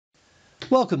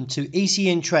Welcome to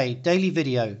ECNTRADE Daily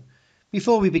Video.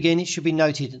 Before we begin, it should be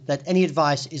noted that any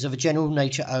advice is of a general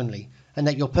nature only and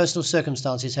that your personal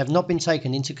circumstances have not been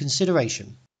taken into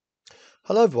consideration.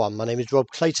 Hello everyone, my name is Rob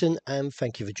Clayton and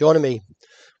thank you for joining me.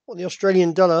 Well, the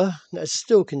Australian dollar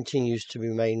still continues to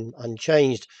remain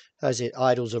unchanged as it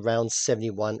idles around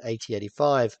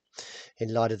 71.8085.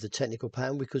 In light of the technical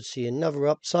pattern, we could see another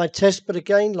upside test, but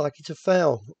again likely to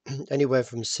fail anywhere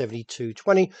from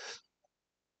 72.20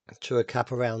 to a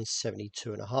cap around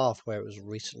 72.5, where it was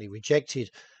recently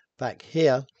rejected back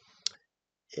here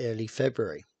early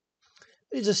February.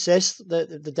 It is assessed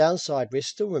that the downside risk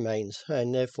still remains,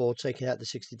 and therefore taking out the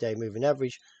 60-day moving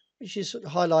average, which is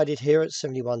highlighted here at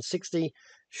 71.60,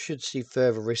 should see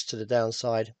further risk to the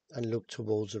downside and look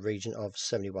towards the region of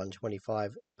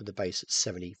 71.25 with the base at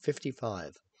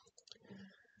 70.55.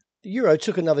 The euro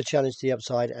took another challenge to the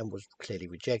upside and was clearly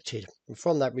rejected. And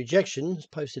from that rejection, it's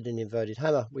posted an inverted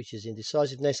hammer, which is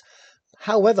indecisiveness.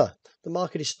 However, the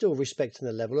market is still respecting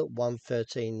the level at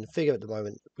 113 figure at the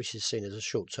moment, which is seen as a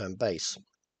short-term base.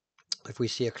 If we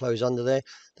see a close under there,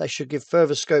 that should give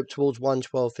further scope towards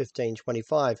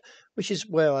 112.15.25, which is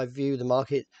where I view the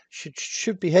market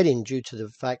should be heading, due to the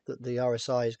fact that the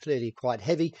RSI is clearly quite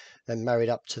heavy and married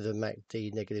up to the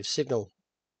MACD negative signal.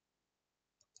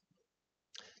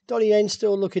 Dollar yen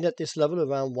still looking at this level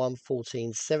around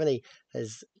 114.70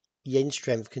 as yen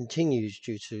strength continues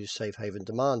due to safe haven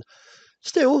demand.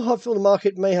 Still, I feel the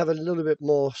market may have a little bit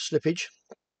more slippage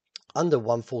under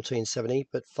 114.70,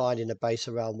 but finding a base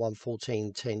around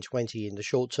 114.10.20 in the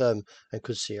short term and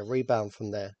could see a rebound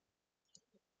from there.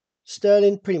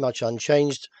 Sterling pretty much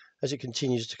unchanged as it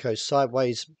continues to coast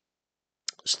sideways.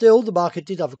 Still, the market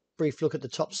did have a brief look at the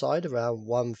top side around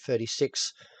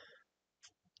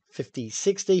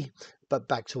 136.50.60, but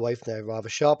backed away from there rather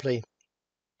sharply.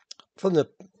 From the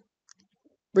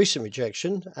recent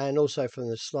rejection and also from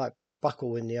the slight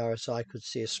buckle in the RSI, could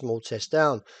see a small test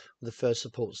down, with the first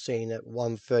support seen at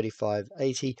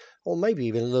 135.80, or maybe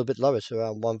even a little bit lower to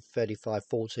around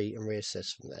 135.40, and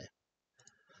reassess from there.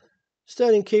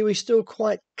 Sterling Kiwi still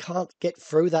quite can't get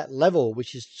through that level,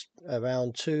 which is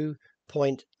around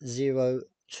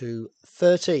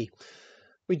 2.0230.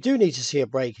 We do need to see a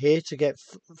break here to get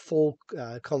full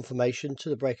confirmation to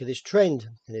the break of this trend,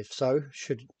 and if so,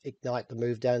 should ignite the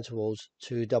move down towards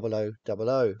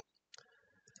 20000.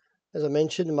 As I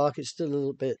mentioned, the market's still a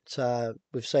little bit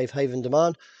with safe haven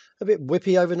demand, a bit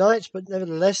whippy overnight, but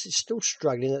nevertheless it's still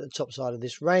struggling at the top side of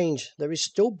this range. There is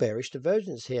still bearish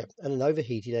divergence here and an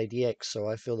overheated ADX, so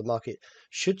I feel the market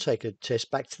should take a test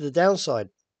back to the downside,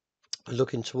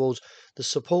 looking towards the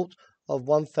support of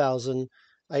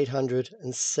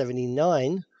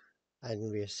 1,879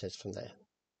 and reassess from there.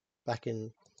 Back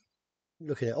in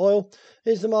looking at oil,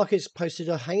 is the market's posted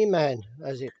a hanging man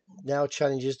as it now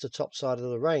challenges the top side of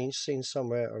the range, seen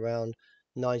somewhere around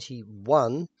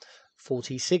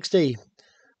 91.40.60.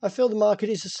 I feel the market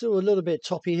is still a little bit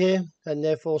toppy here, and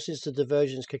therefore, since the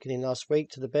divergence kicking in last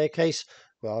week to the bear case,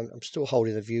 well, I'm still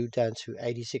holding a view down to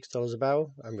 $86 a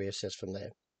barrel and reassess from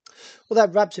there. Well,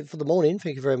 that wraps it for the morning.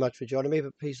 Thank you very much for joining me,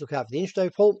 but please look out for the intraday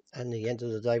report and the end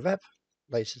of the day wrap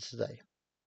later today.